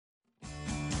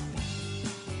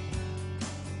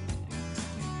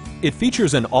It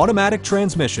features an automatic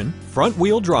transmission,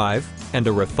 front-wheel drive, and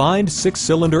a refined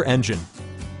 6-cylinder engine.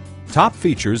 Top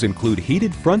features include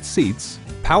heated front seats,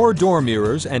 power door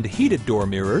mirrors and heated door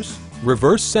mirrors,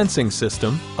 reverse sensing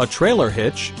system, a trailer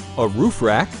hitch, a roof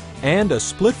rack, and a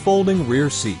split folding rear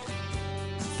seat.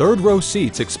 Third-row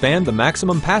seats expand the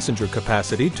maximum passenger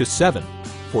capacity to 7.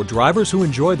 For drivers who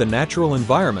enjoy the natural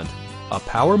environment, a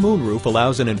power moonroof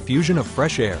allows an infusion of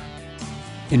fresh air.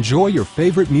 Enjoy your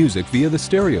favorite music via the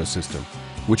stereo system,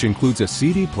 which includes a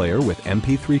CD player with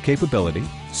MP3 capability,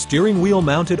 steering wheel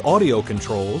mounted audio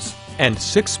controls, and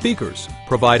 6 speakers,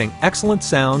 providing excellent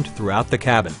sound throughout the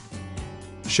cabin.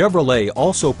 Chevrolet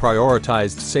also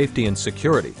prioritized safety and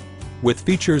security, with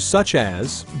features such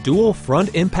as dual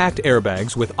front impact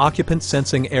airbags with occupant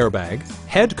sensing airbag,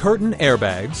 head curtain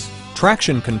airbags,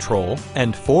 traction control,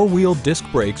 and 4-wheel disc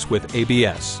brakes with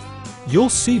ABS. You'll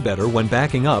see better when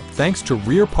backing up thanks to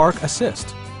Rear Park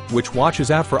Assist, which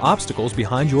watches out for obstacles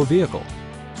behind your vehicle.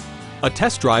 A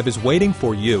test drive is waiting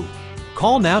for you.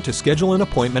 Call now to schedule an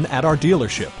appointment at our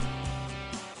dealership.